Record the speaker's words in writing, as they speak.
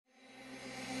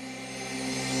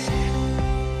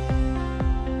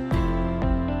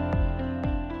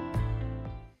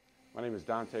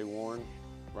Dante Warren,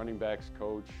 running backs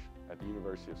coach at the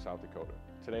University of South Dakota.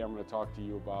 Today I'm going to talk to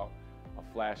you about a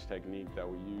flash technique that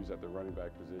we use at the running back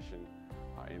position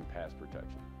in pass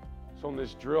protection. So in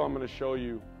this drill I'm going to show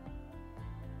you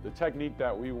the technique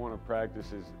that we want to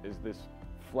practice is this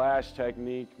flash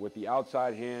technique with the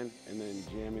outside hand and then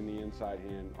jamming the inside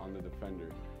hand on the defender.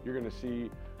 You're going to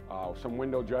see some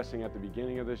window dressing at the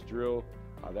beginning of this drill.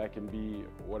 That can be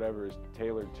whatever is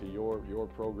tailored to your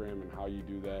program and how you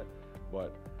do that.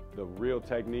 But the real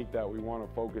technique that we want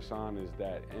to focus on is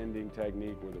that ending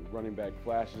technique where the running back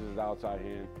flashes his outside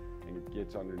hand and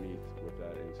gets underneath with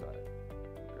that inside.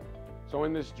 Okay. So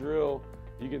in this drill,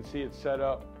 you can see it's set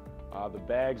up. The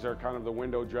bags are kind of the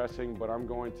window dressing, but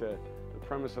the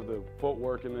premise of the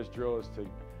footwork in this drill is to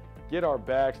get our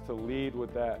backs to lead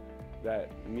with that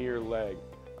near leg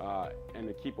and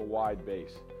to keep a wide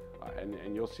base.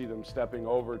 And you'll see them stepping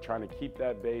over, trying to keep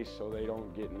that base so they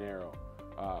don't get narrow.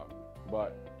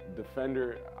 But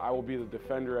defender, I will be the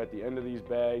defender at the end of these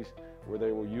bags where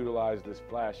they will utilize this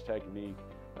flash technique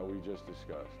that we just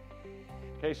discussed.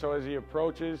 Okay, so as he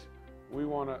approaches, we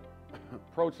want to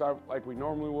approach like we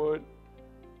normally would.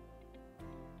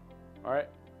 All right,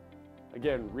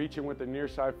 again, reaching with the near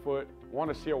side foot.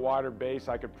 Want to see a wider base.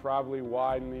 I could probably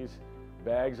widen these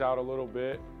bags out a little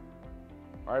bit.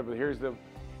 All right, but here's the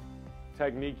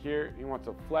technique here. He wants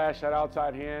to flash that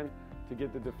outside hand to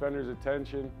get the defender's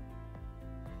attention.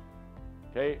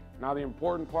 Okay, now the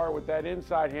important part with that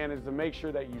inside hand is to make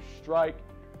sure that you strike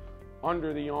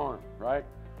under the arm, right?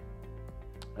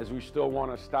 As we still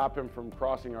want to stop him from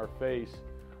crossing our face,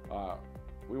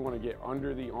 we want to get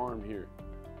under the arm here.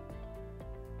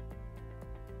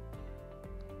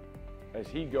 As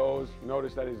he goes,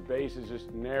 notice that his base is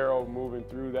just narrow, moving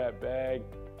through that bag.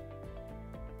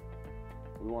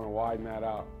 We want to widen that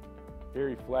out. Here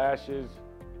he flashes.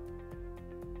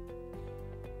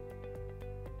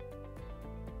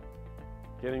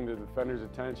 Getting the defender's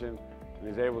attention, and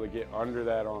he's able to get under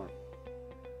that arm.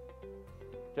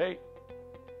 Okay,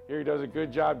 here he does a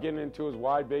good job getting into his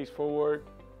wide base forward.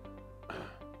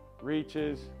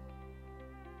 Reaches.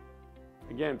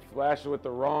 Again, flashes with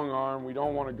the wrong arm. We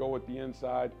don't want to go with the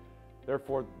inside,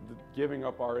 therefore giving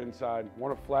up our inside.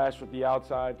 Want to flash with the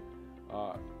outside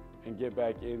and get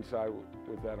back inside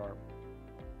with that arm.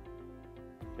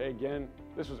 Okay, again,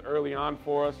 this was early on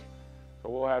for us, so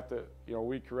we'll have to,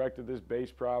 we corrected this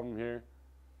base problem here.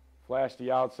 Flash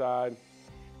the outside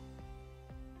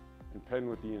and pen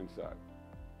with the inside.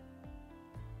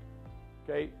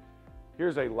 Okay,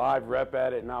 here's a live rep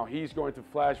at it. Now he's going to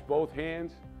flash both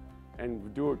hands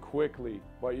and do it quickly,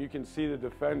 but you can see the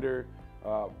defender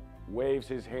waves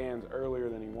his hands earlier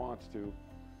than he wants to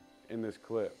in this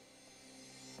clip.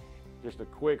 Just a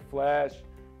quick flash,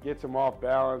 gets him off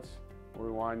balance. We'll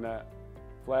rewind that.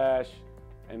 Flash,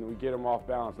 and we get him off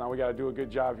balance. Now we got to do a good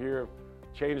job here of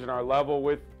changing our level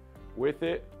with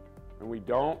it, and we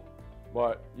don't,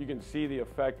 but you can see the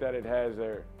effect that it has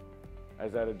there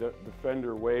as that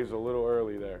defender waves a little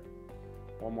early there.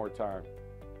 One more time.